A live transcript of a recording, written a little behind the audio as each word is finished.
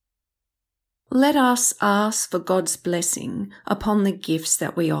Let us ask for God's blessing upon the gifts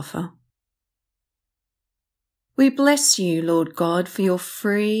that we offer. We bless you, Lord God, for your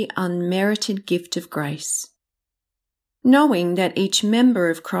free, unmerited gift of grace. Knowing that each member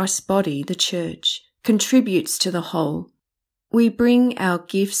of Christ's body, the Church, contributes to the whole, we bring our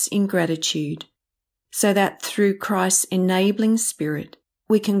gifts in gratitude, so that through Christ's enabling Spirit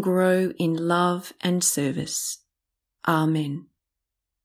we can grow in love and service. Amen.